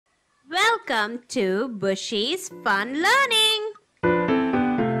welcome to Bushy's Fun Learning.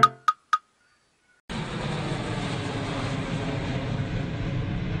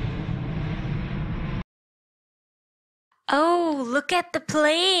 Oh, look at the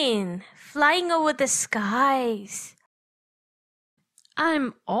plane flying over the skies.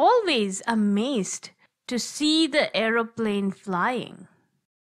 I'm always amazed to see the aeroplane flying.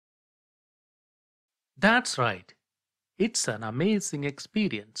 That's right. It's an amazing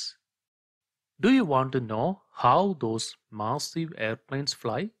experience. Do you want to know how those massive airplanes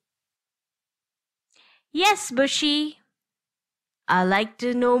fly? Yes, Bushy. I'd like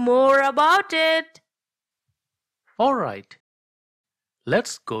to know more about it. Alright,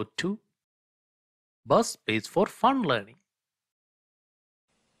 let's go to Bus Space for Fun Learning.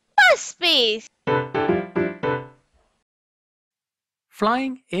 Bus space.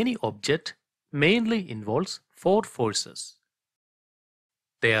 Flying any object mainly involves four forces.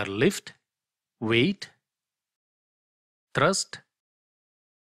 They are lift, weight, thrust,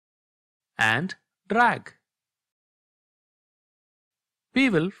 and drag. We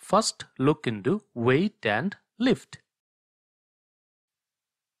will first look into weight and lift.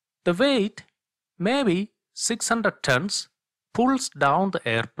 The weight, maybe 600 tons, pulls down the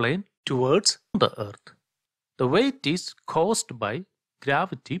airplane towards the earth. The weight is caused by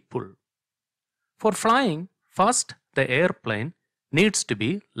gravity pull. For flying, first the airplane needs to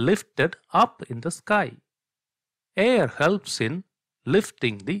be lifted up in the sky. Air helps in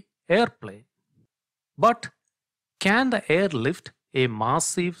lifting the airplane. But can the air lift a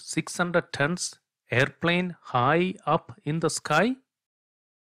massive 600 tons airplane high up in the sky?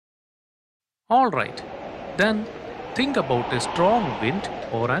 Alright, then think about a strong wind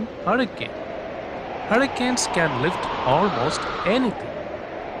or an hurricane. Hurricanes can lift almost anything.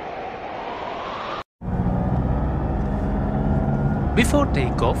 Before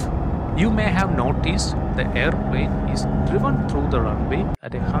takeoff, you may have noticed the airplane is driven through the runway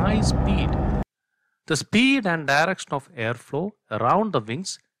at a high speed. The speed and direction of airflow around the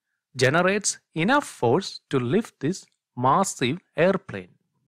wings generates enough force to lift this massive airplane.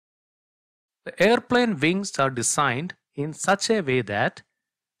 The airplane wings are designed in such a way that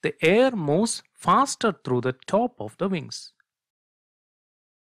the air moves faster through the top of the wings.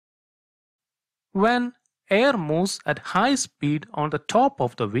 When air moves at high speed on the top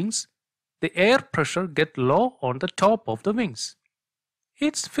of the wings, the air pressure gets low on the top of the wings.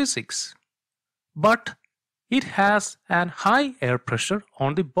 It's physics. But it has an high air pressure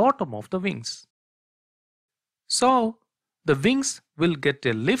on the bottom of the wings. So, the wings will get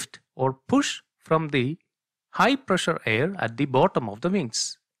a lift or push from the high pressure air at the bottom of the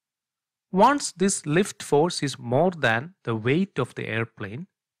wings. Once this lift force is more than the weight of the airplane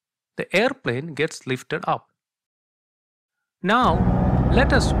gets lifted up. Now,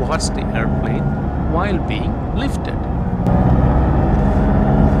 let us watch the airplane while being lifted.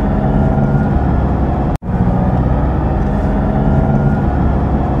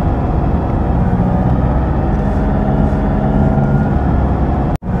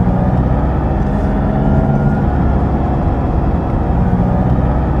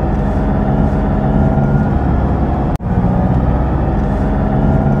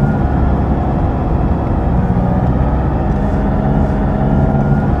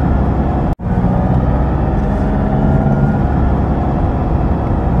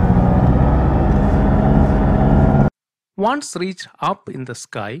 Once reached up in the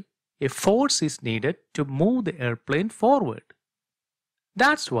sky, a force is needed to move the airplane forward.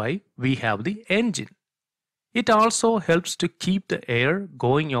 That's why we have the engine. It also helps to keep the air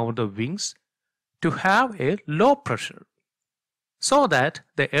going over the wings to have a low pressure, so that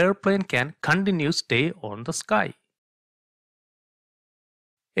the airplane can continue stay on the sky.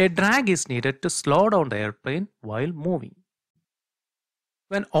 A drag is needed to slow down the airplane while moving.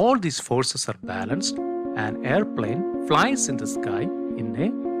 When all these forces are balanced, an airplane flies in the sky in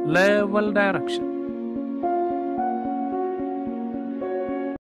a level direction.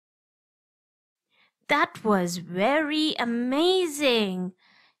 That was very amazing.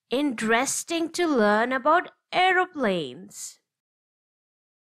 Interesting to learn about aeroplanes.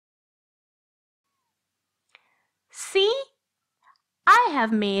 See? I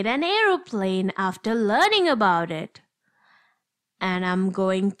have made an aeroplane after learning about it. And I'm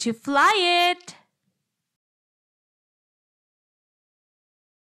going to fly it.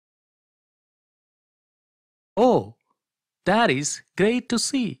 Oh, that is great to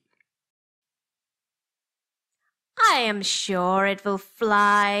see. I am sure it will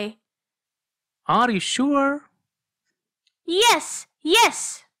fly. Are you sure? Yes,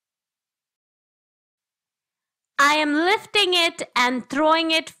 yes. I am lifting it and throwing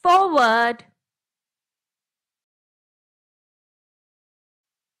it forward.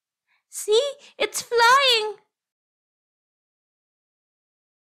 See, it's flying.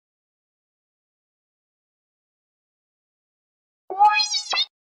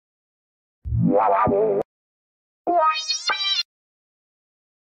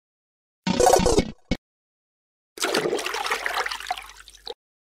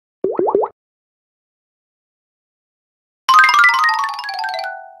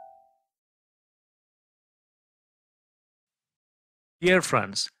 Dear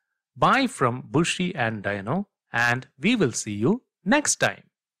friends, bye from Bushy and Dino, and we will see you next time.